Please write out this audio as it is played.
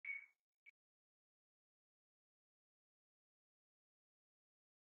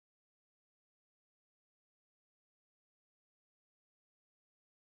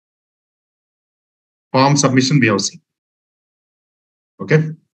Form submission we have seen.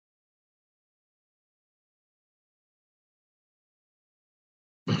 Okay.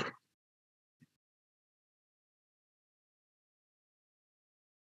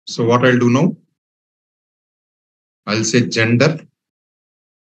 So what I'll do now, I'll say gender,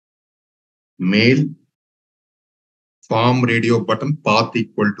 male, form radio button, path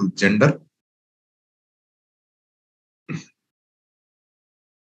equal to gender.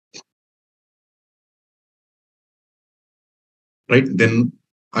 Right, then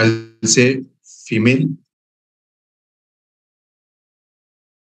I'll say female.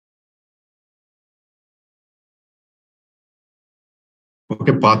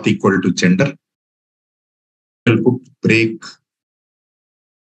 Okay, path equal to gender. I'll put break.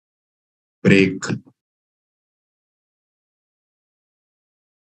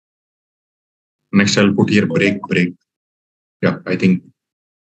 Next, I'll put here break. Yeah, I think.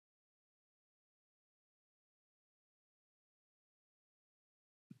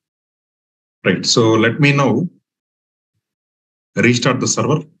 Right, so let me now restart the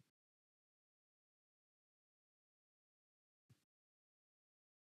server.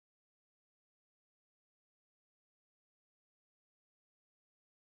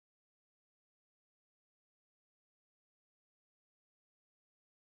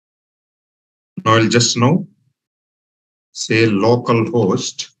 Now I'll just now say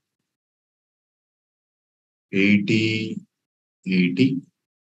localhost 8080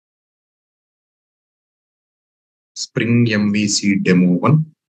 Spring MVC demo 1.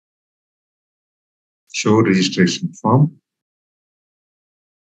 Show registration form.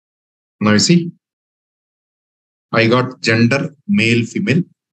 Now you see, I got gender, male, female.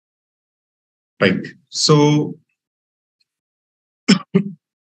 Right. So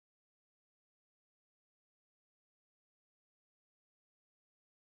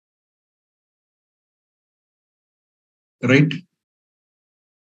right.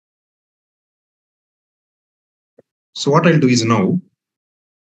 So what I'll do is now,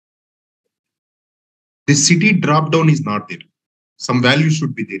 the city drop down is not there. Some value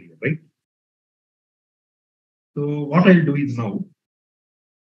should be there here, right? So what I'll do is now,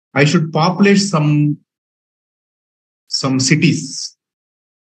 I should populate some cities.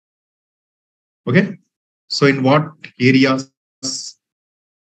 Okay. So in what areas the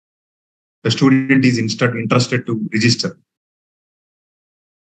student is interested to register?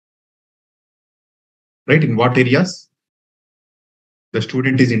 Right. In what areas the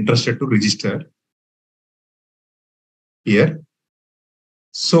student is interested to register here.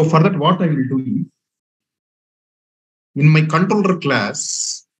 So for that, what I will do is, in my controller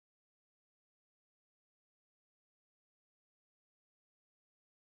class,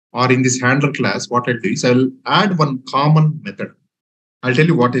 or in this handler class, what I'll do is I'll add one common method. I'll tell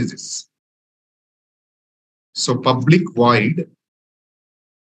you what is this. So public void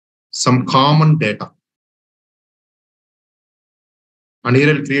some common data. And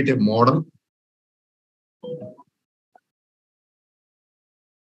here I'll create a model.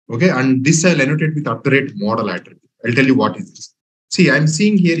 Okay, and this I'll annotate with @model attribute. I'll tell you what is this. See, I'm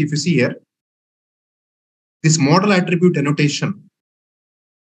seeing here, if you see here, this model attribute annotation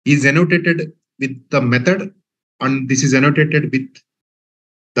is annotated with the method, and this is annotated with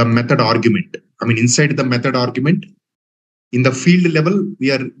the method argument. I mean, inside the method argument, in the field level, we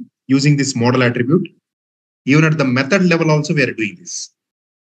are using this model attribute. Even at the method level also, we are doing this.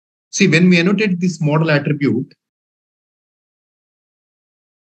 See, when we annotate this model attribute,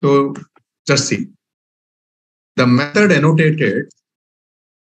 so just see, the method annotated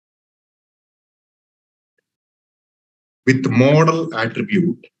with model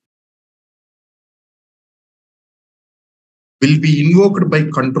attribute will be invoked by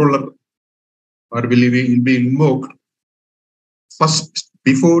controller, or will be invoked first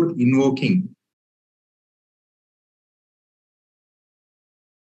before invoking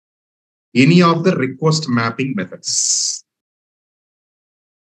any of the request mapping methods.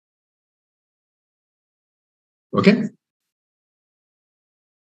 Okay.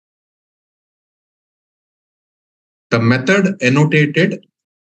 The method annotated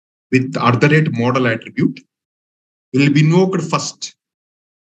with @model attribute will be invoked first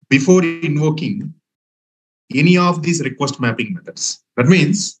before invoking any of these request mapping methods. That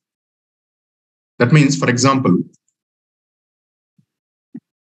means, for example,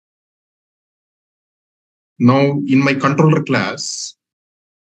 now in my controller class,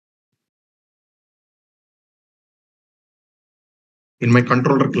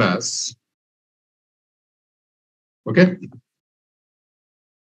 okay,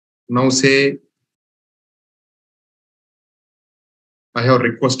 now say I have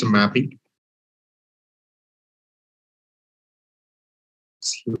request mapping.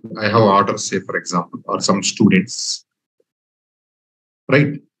 I have orders, say for example, or some students,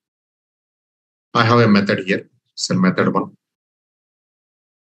 right? I have a method here, so method one,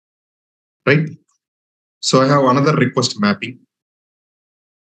 right? So I have another request mapping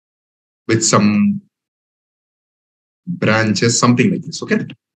with some branches, something like this, okay?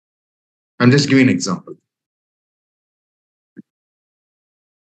 I'm just giving an example.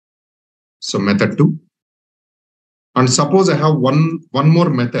 So method two. And suppose I have one more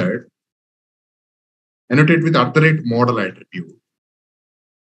method annotated with @model attribute.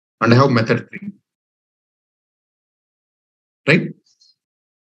 And I have method three. Right?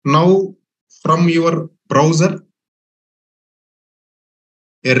 Now from your browser,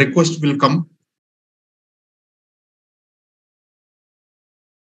 a request will come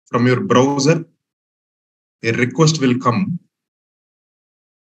from your browser. A request will come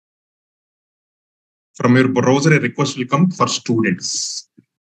from your browser. A request will come for students.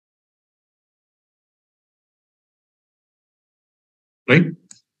 Right?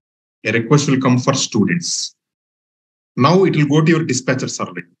 A request will come for students. Now it will go to your dispatcher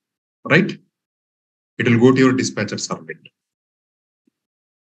servlet. Right? It will go to your dispatcher servlet.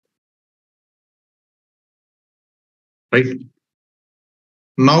 Right?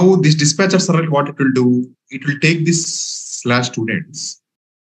 Now this dispatcher servlet, what it will do? It will take this /students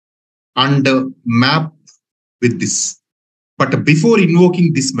and map with this. But before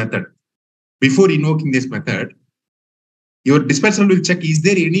invoking this method, your dispatcher will check, is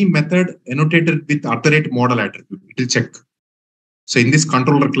there any method annotated with @model attribute? It will check. So in this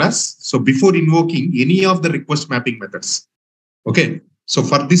controller class, so before invoking any of the request mapping methods, okay. So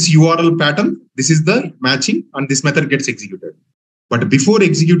for this URL pattern, this is the matching and this method gets executed. But before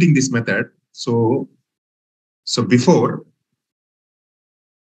executing this method, so before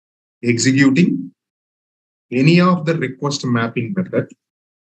executing any of the request mapping method,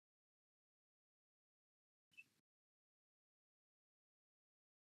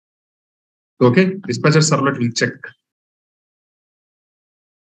 okay, dispatcher servlet will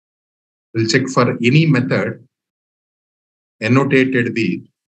check for any method annotated with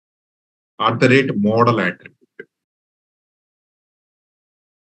 @model attribute.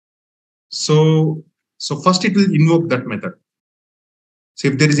 So first it will invoke that method. So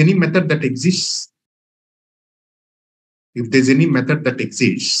if there is any method that exists,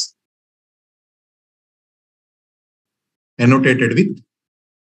 annotated with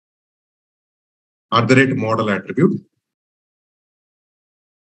 @model attribute,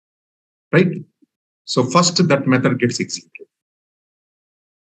 right? So first that method gets executed.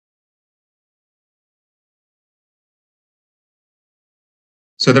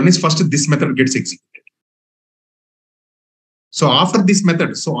 So that means first this method gets executed. So after this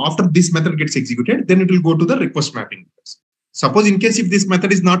method gets executed, then it will go to the request mapping methods. Suppose in case if this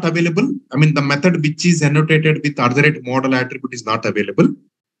method is not available, I mean the method which is annotated with @model attribute is not available,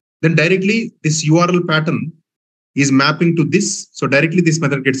 then directly this URL pattern is mapping to this. So directly this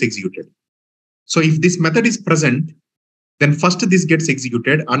method gets executed. So if this method is present, then first this gets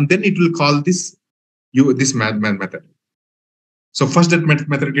executed and then it will call this method. So first that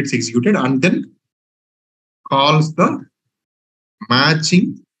method gets executed and then calls the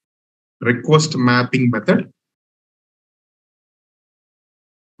matching request mapping method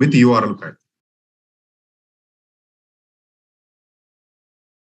with URL pattern.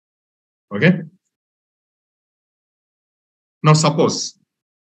 Okay. Now suppose,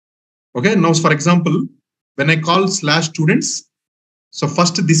 okay, now for example, when I call /students, so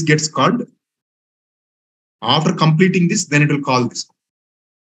first this gets called. After completing this, then it will call this,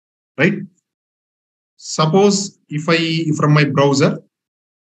 right? Suppose if from my browser,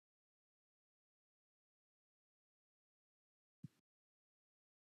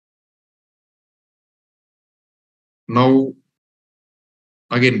 now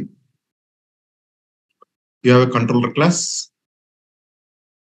again, you have a controller class.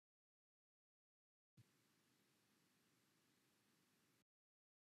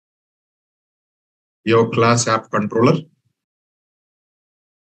 You have class app controller.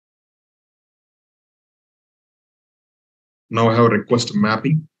 Now I have request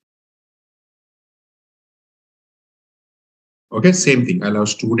mapping. Okay, same thing. I'll have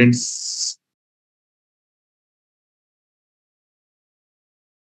students.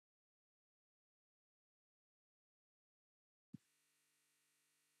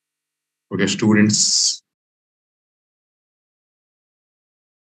 Okay, students.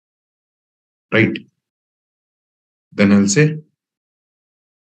 Right. Then I'll say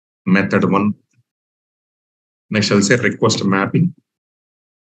method one. Next, I'll say request mapping.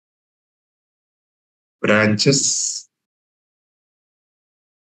 Branches.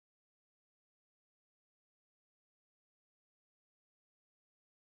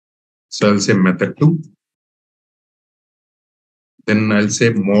 So I'll say method 2. Then I'll say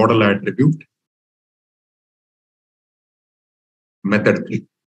model attribute, method 3.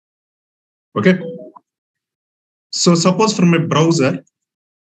 Okay. So suppose from my browser,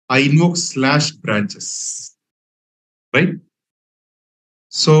 I invoke slash branches, right?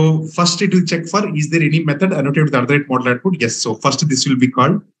 So first it will check for, is there any method annotated with the model attribute? Yes. So first this will be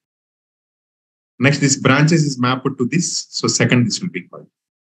called. Next, this branches is mapped to this. So second, this will be called.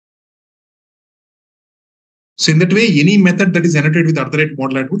 So in that way, any method that is annotated with the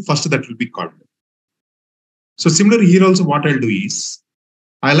model attribute, first that will be called. So similarly here also what I'll do is,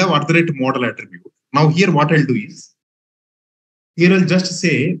 I'll have model attribute. Now here what I'll do is, here I'll just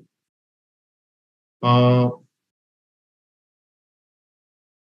say,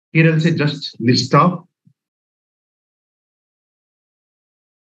 here I'll say just list of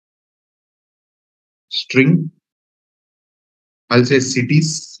string. I'll say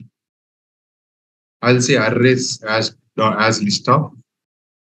cities. I'll say arrays as list of.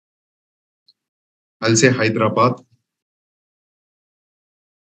 I'll say Hyderabad,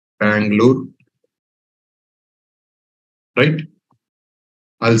 Bangalore, right?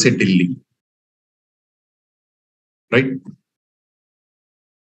 I'll say Delhi, right?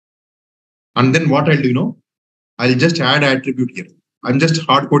 And then what I'll do, I'll just add attribute here. I'm just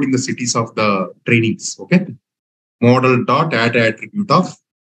hard coding the cities of the trainings. Okay. Model dot add attribute of,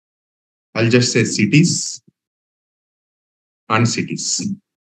 I'll just say cities and cities.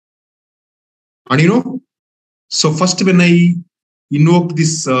 And so first when I invoke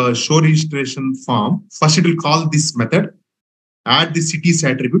this show registration form, first it will call this method, add the cities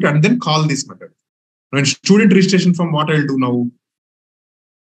attribute, and then call this method. Now in student registration form, what I'll do now?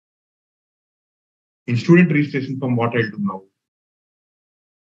 In student registration form, what I'll do now?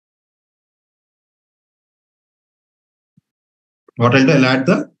 What I'll do, I'll add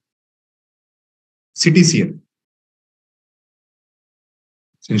the cities here.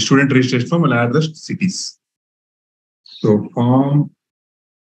 So in student registration form, I'll add the cities. So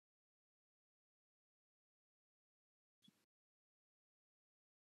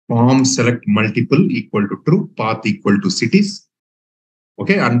form select multiple equal to true, path equal to cities.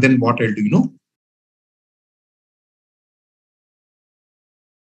 Okay, and then what I'll do,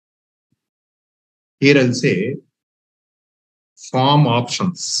 here I'll say form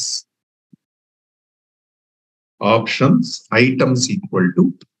options. Options items equal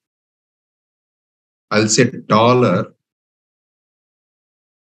to, I'll say dollar.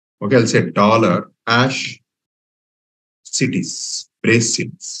 Okay, I'll say dollar hash cities,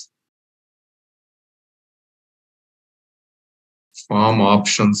 braces. Form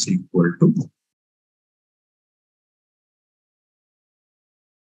options equal to,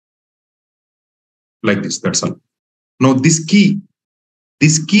 like this, that's all. Now this key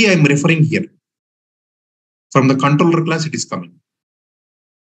I'm referring here. From the controller class, it is coming.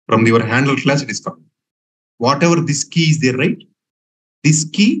 From your handler class, it is coming. Whatever this key is there, right? This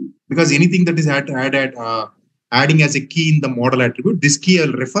key, because anything that is adding as a key in the model attribute, this key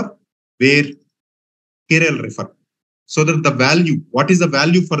I'll refer, where here I'll refer. So that the value, what is the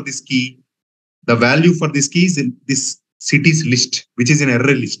value for this key? The value for this key is in this cities list, which is an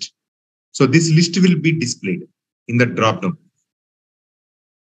array list. So this list will be displayed in the dropdown.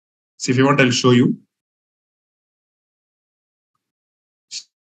 So if you want, I'll show you.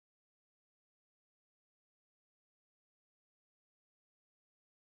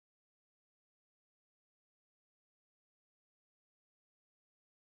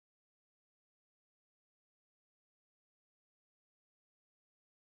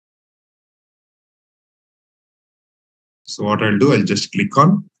 So what I'll do, I'll just click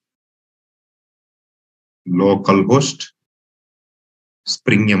on localhost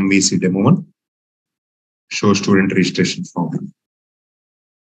Spring MVC demo 1, show student registration form.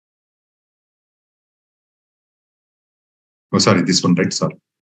 Oh, sorry, this one, right? Sorry.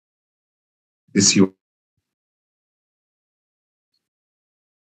 This you.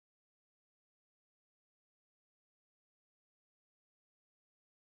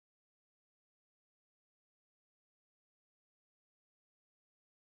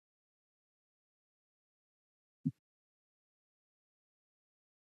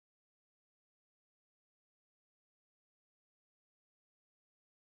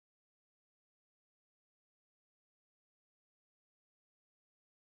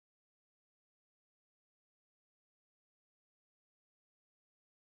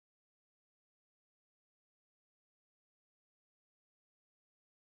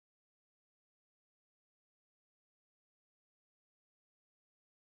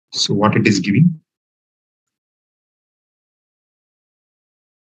 So what it is giving?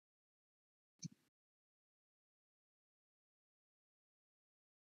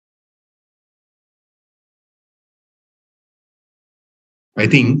 I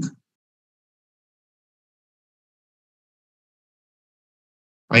think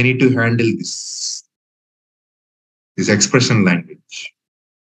I need to handle this expression language.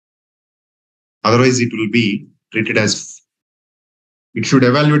 Otherwise, it will be treated as, it should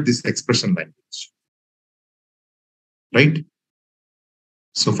evaluate this expression language, right?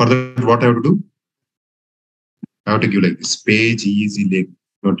 So for that, what I have to do? I have to give like this page easy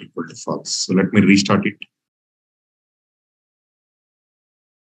not equal to false. So let me restart it.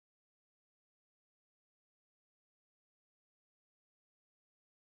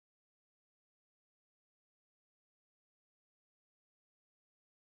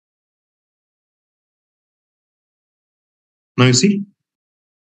 Now you see,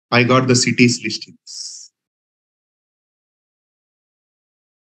 I got the cities listings.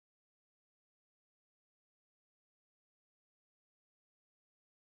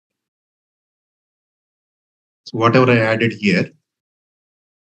 So whatever I added here,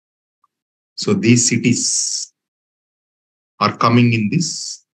 so these cities are coming in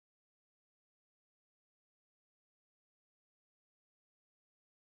this.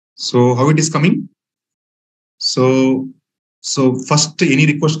 So how it is coming? So first any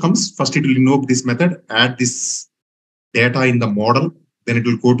request comes, first it will invoke this method, add this data in the model, then it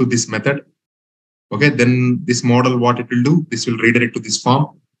will go to this method. Okay, then this model, what it will do, this will redirect to this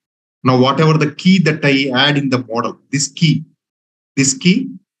form. Now, whatever the key that I add in the model, this key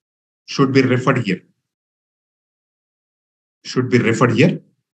should be referred here. Should be referred here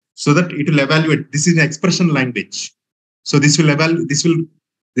so that it will evaluate. This is an expression language. So this will evaluate, this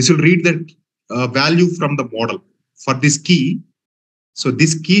will read the value from the model for this key. So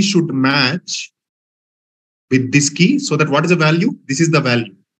this key should match with this key so that what is the value? This is the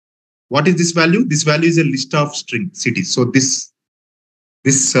value. What is this value? This value is a list of string cities. So this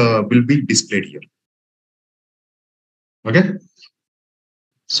will be displayed here. Okay.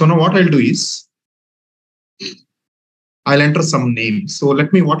 So now what I'll do is I'll enter some names. So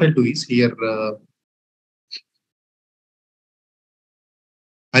what I'll do is here,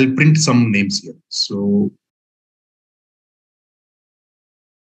 I'll print some names here. So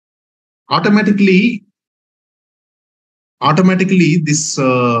automatically this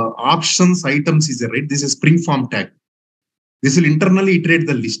options items is right. This is spring form tag. This will internally iterate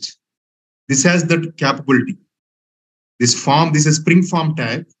the list. This has that capability. This is a spring form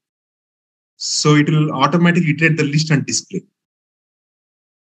tag. So it will automatically iterate the list and display.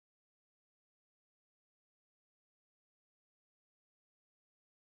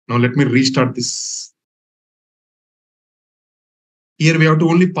 Now let me restart this. Here we have to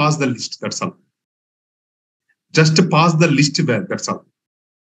only pass the list. That's all. Just to pass the list where. That's all.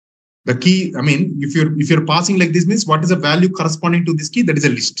 The key, I mean, if you're passing like this means what is the value corresponding to this key? That is a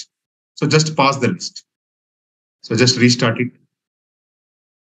list. So just pass the list. So just restart it.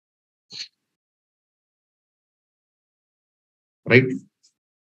 Right.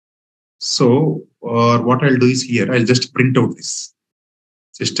 So what I'll do is here, I'll just print out this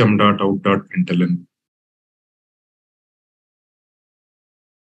system.out.println.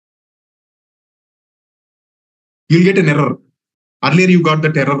 You'll get an error. Earlier you got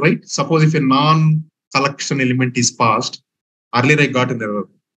that error, right? Suppose if a non-collection element is passed, earlier I got an error.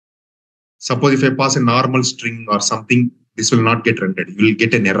 Suppose if I pass a normal string or something, this will not get rendered. You will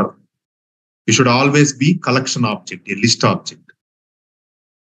get an error. You should always be collection object, a list object.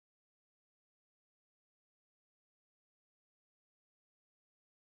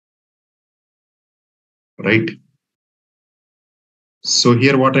 Right? So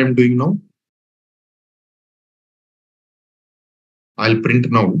here what I'm doing now, I'll print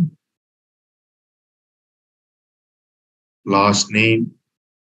now last name,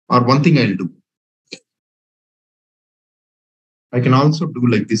 or one thing I'll do. I can also do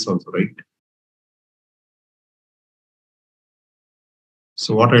like this also, right?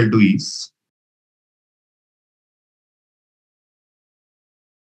 So what I'll do is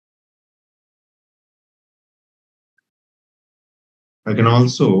I can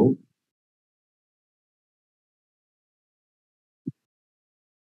also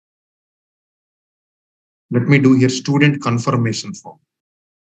let me do here student confirmation form.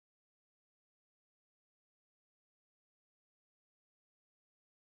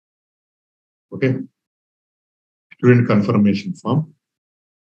 Okay. Student confirmation form.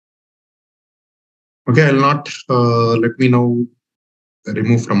 Okay, I'll not let me now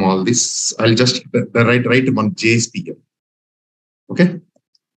remove from all this. I'll just write one JSP here. Okay.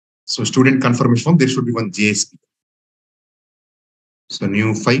 So student confirmation form, there should be one JSP. So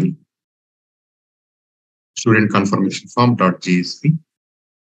new file, student confirmation form.jsp.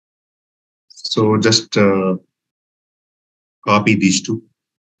 So just copy these two.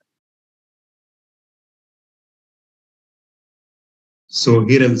 So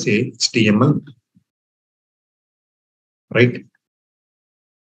here I'll say HTML, right?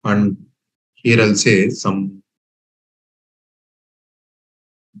 And here I'll say some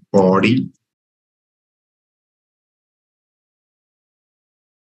body.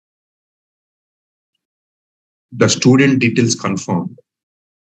 The student details confirmed.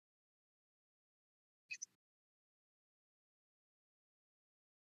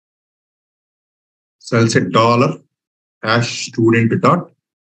 So I'll say dollar hash student dot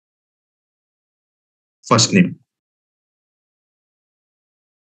first name.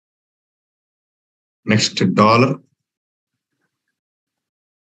 Next dollar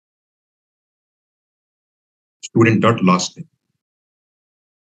student dot last name.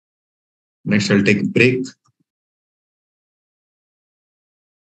 Next I'll take break.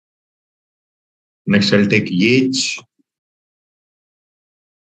 Next I'll take age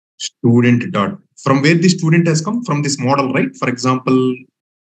student dot, from where the student has come, from this model, right? For example,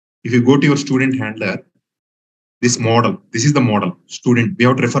 if you go to your student handler, this model, this is the model student, we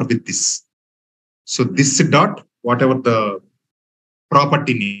have to refer with this. So this dot, whatever the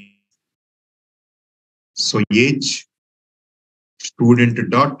property name. So age student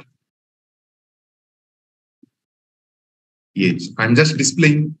dot age. I'm just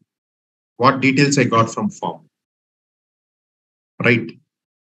displaying what details I got from form, right?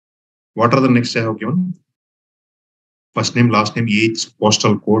 What are the next I have given? First name, last name, age,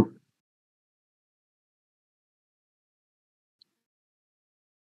 postal code.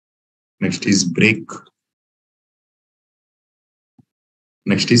 Next is break.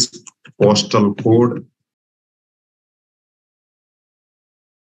 Next is postal code,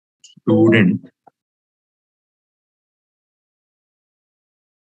 student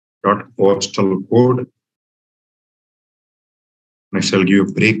dot postal code. Next I'll give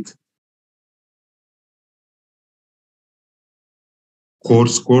a break.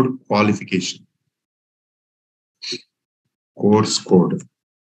 Course code, qualification. Course code,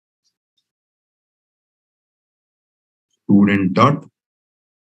 student dot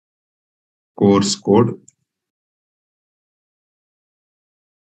course code.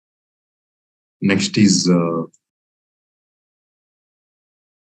 Next is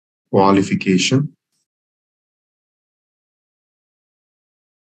qualification,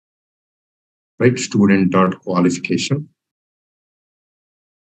 right? Student dot qualification.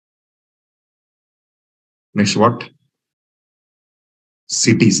 Next what?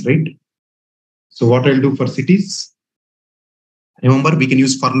 Cities, right? So what I'll do for cities, remember we can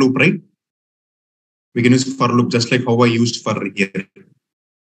use for loop, right? We can use for loop just like how I used for here.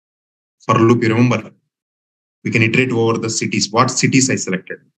 For loop, you remember, we can iterate over the cities. What cities I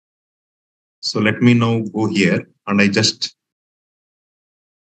selected? So let me now go here and I just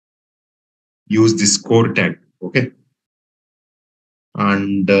use this core tag, okay?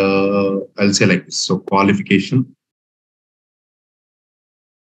 And I'll say like this. So qualification,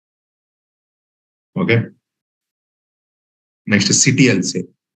 okay? Next is city, I'll say.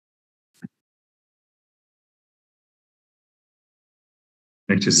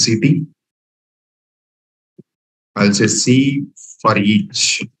 Next is city. I'll say C for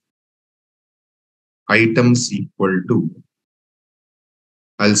each items equal to,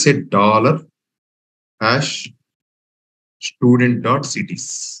 I'll say dollar hash student dot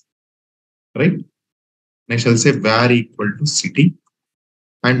cities, right? Next I'll say var equal to city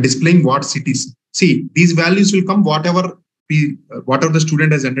and displaying what cities. See, these values will come whatever the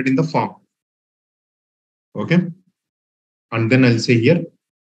student has entered in the form, okay? And then I'll say here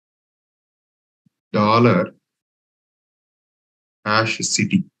dollar hash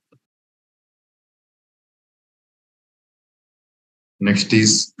city. Next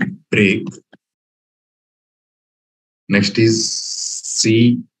is break. Next is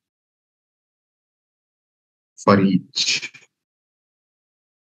C for each,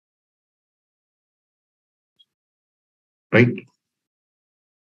 right?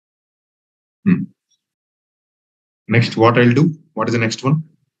 Next, what I'll do? What is the next one?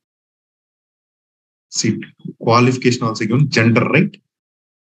 See, qualification also given, gender, right?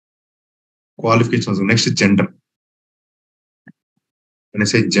 Qualification also. Next is gender. When I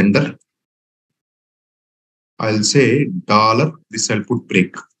say gender, I'll say dollar, this I'll put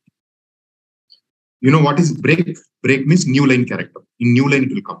break. You know what is break? Break means new line character. In new line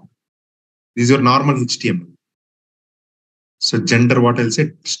it will come. This is your normal HTML. So gender, what I'll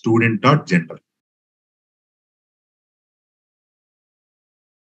say? Student dot gender.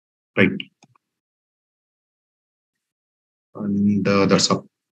 Right. And that's all.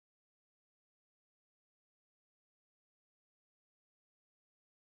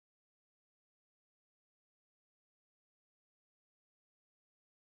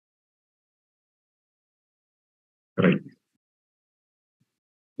 Right.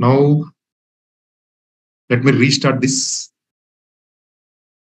 Now, let me restart this.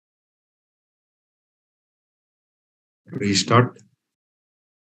 Restart.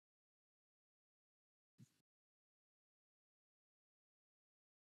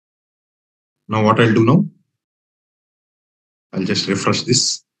 Now, what I'll do now, I'll just refresh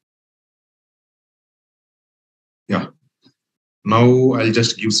this. Yeah. Now, I'll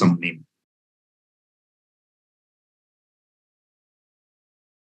just give some name.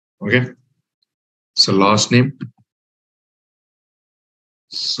 Okay. So, last name.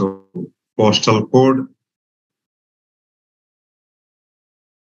 So, postal code.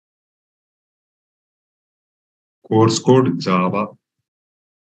 Course code Java.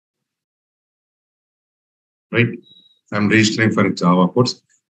 Right. I'm registering for Java course.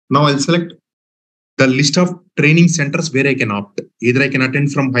 Now, I'll select the list of training centers where I can opt. Either I can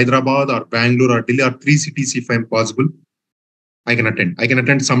attend from Hyderabad or Bangalore or Delhi or 3 cities if I'm possible. I can attend. I can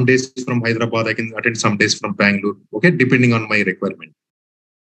attend some days from Hyderabad. I can attend some days from Bangalore. Okay, depending on my requirement.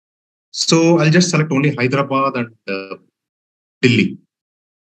 So I'll just select only Hyderabad and Delhi.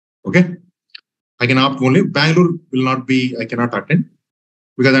 Okay, I can opt only. Bangalore will not be. I cannot attend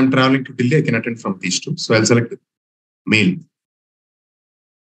because I'm traveling to Delhi. I can attend from these two. So I'll select mail.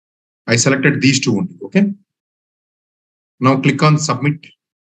 I selected these two only. Okay. Now click on submit.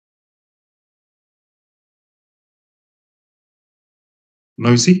 Now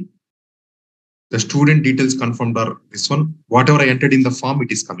you see the student details confirmed are this one. Whatever I entered in the form,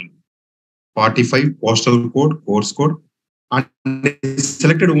 it is coming. 45 postal code, course code, and I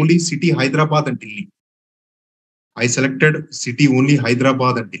selected only city Hyderabad and Delhi. I selected city only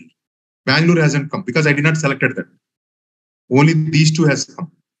Hyderabad and Delhi. Bangalore hasn't come because I did not selected that. Only these two has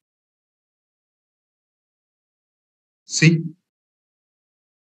come. See,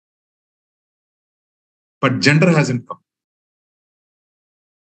 but gender hasn't come.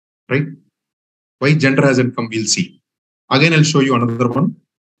 Right? Why gender hasn't come? We'll see. Again, I'll show you another one.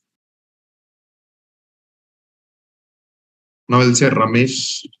 Now I'll say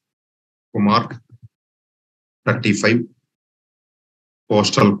Ramesh Kumar 35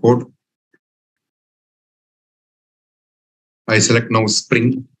 postal code. I select now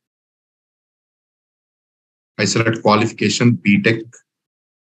spring. I select qualification BTech.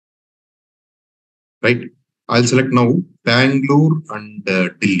 Right? I'll select now Bangalore and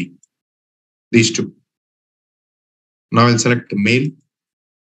Delhi. These two. Now I'll select male.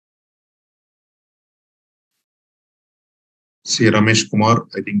 See Ramesh Kumar.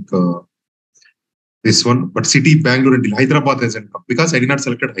 I think this one, but city Bangalore and Delhi. Hyderabad hasn't come because I did not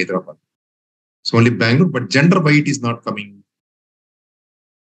select Hyderabad. So only Bangalore, but gender by it is not coming.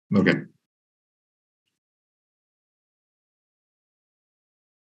 Okay.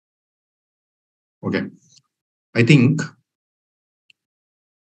 Okay. I think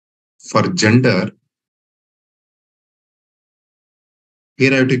for gender,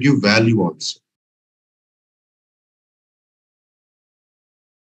 here I have to give value also.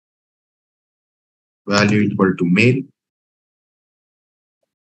 Value equal to male.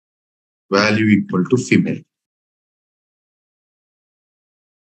 Value equal to female.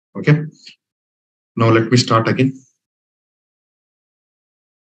 Okay. Now let me start again.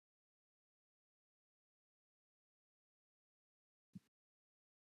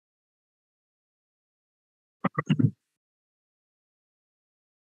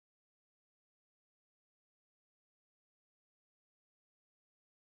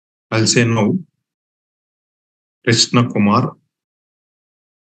 I'll say now, Krishna Kumar,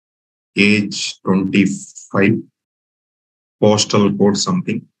 age 25, postal code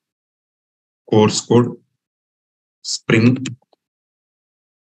something, course code, spring,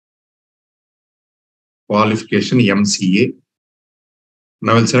 qualification MCA.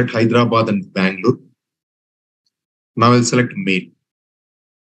 Now I'll select Hyderabad and Bangalore. Now I'll select male.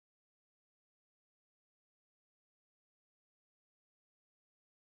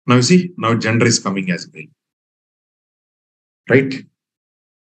 Now you see, now gender is coming as male. Right?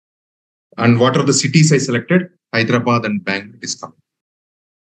 And what are the cities I selected? Hyderabad and Bangalore is coming.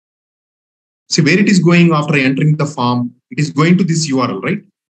 See where it is going after entering the form. It is going to this URL, right?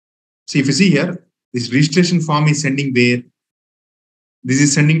 See, if you see here, this registration form is sending where? This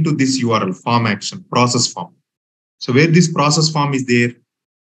is sending to this URL, form action, process form. So where this process form is there?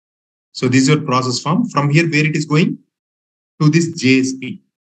 So this is your process form. From here, where it is going? To this JSP.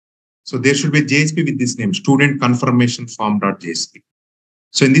 So there should be a JSP with this name, student confirmation form.jsp.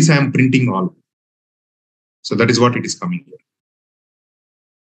 So in this, I am printing all. So that is what it is coming here.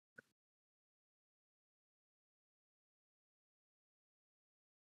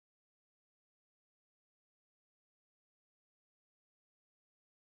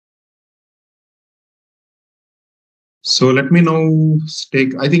 So let me now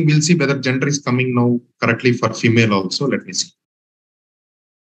take, I think we'll see whether gender is coming now correctly for female also. Let me see.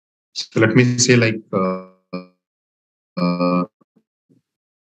 So let me say like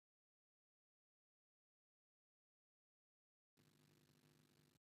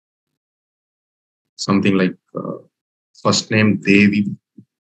something like first name Devi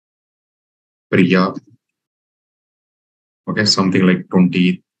Priya. Okay, something like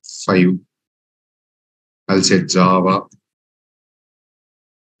 25. I'll say Java.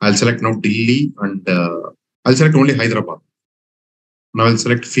 I'll select now Delhi and I'll select only Hyderabad. Now I'll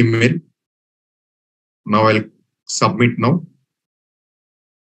select female. Now I'll submit now.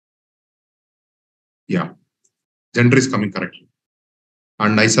 Yeah, gender is coming correctly.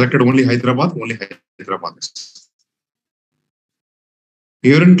 And I selected only Hyderabad, only Hyderabad.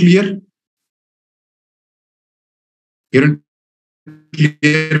 You're in clear? You're in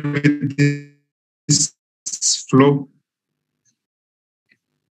clear with this flow?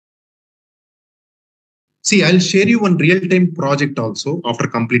 See, I'll share you one real-time project also after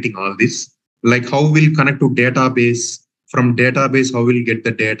completing all this, like how we'll connect to database, from database, how we'll get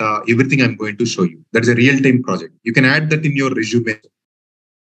the data, everything I'm going to show you. That is a real-time project. You can add that in your resume.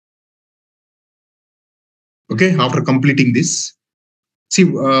 Okay, after completing this. See,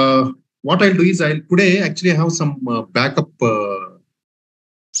 what I'll do is today actually I have some backup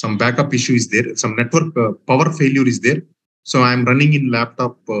issue is there, some network power failure is there. So I'm running in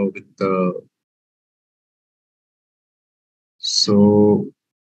laptop with so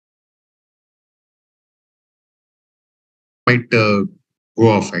might go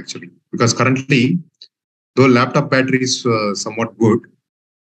off actually, because currently though laptop battery is somewhat good,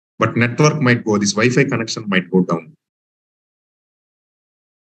 but network might go, this Wi-Fi connection might go down.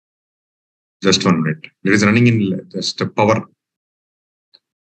 Just 1 minute. It is running in just power.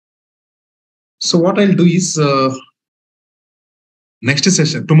 So what I'll do is next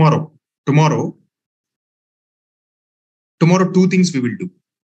session, tomorrow, two things we will do.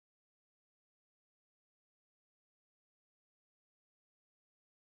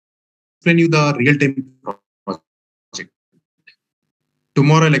 Explain you the real-time project.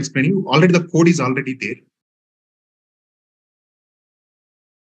 Tomorrow I'll explain you. Already the code is already there.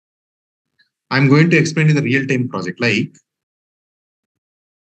 I'm going to explain you the real-time project. Like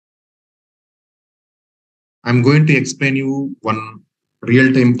I'm going to explain you one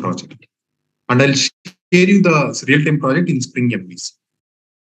real-time project, and I'll share you the real-time project in Spring MVC.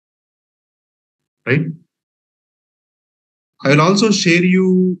 Right? I will also share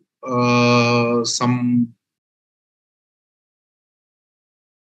you some.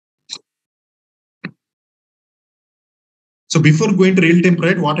 So before going to real-time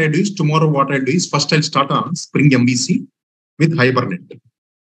project, what I do is tomorrow, what I do is first I'll start on Spring MVC with Hibernate.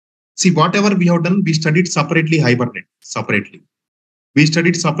 See, whatever we have done, we studied separately Hibernate, separately. We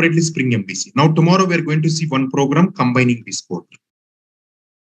studied separately Spring MVC. Now tomorrow we're going to see one program combining this code.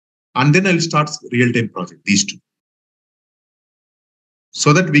 And then I'll start real-time project, these two,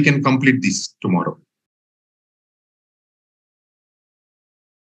 so that we can complete this tomorrow.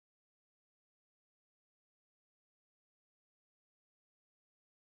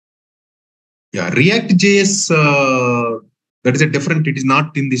 Yeah, React.js, that is a different, it is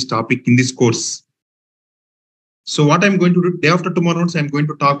not in this topic, in this course. So what I'm going to do, day after tomorrow, I'm going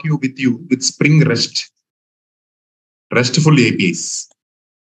to talk with you with Spring REST, RESTful APIs,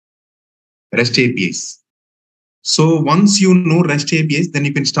 REST APIs. So once you know REST APIs, then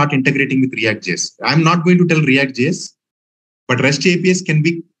you can start integrating with React.js. I'm not going to tell React.js, but REST APIs can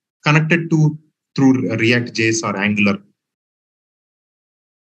be connected to through React.js or Angular,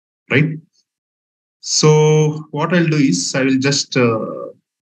 right? So what I'll do is I will just, so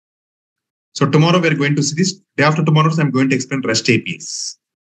tomorrow we're going to see this. Day after tomorrow, I'm going to explain REST APIs.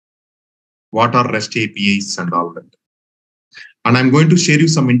 What are REST APIs and all that. And I'm going to share you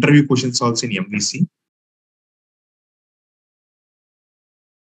some interview questions also in MVC.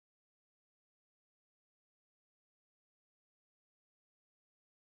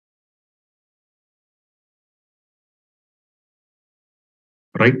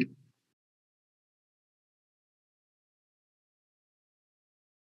 Right?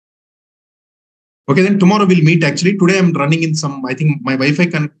 Okay, then tomorrow we'll meet. Actually, today I'm running in some, I think my Wi-Fi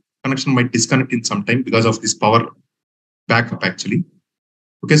connection might disconnect in some time because of this power backup actually.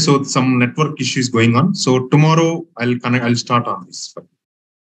 Okay, so some network issues going on. So tomorrow I'll start on this.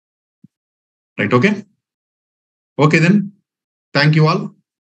 Right, okay? Okay, then. Thank you all.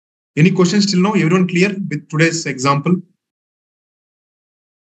 Any questions till now? Everyone clear with today's example?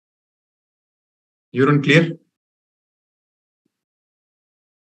 Everyone clear?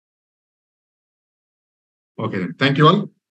 Okay, then. Thank you all.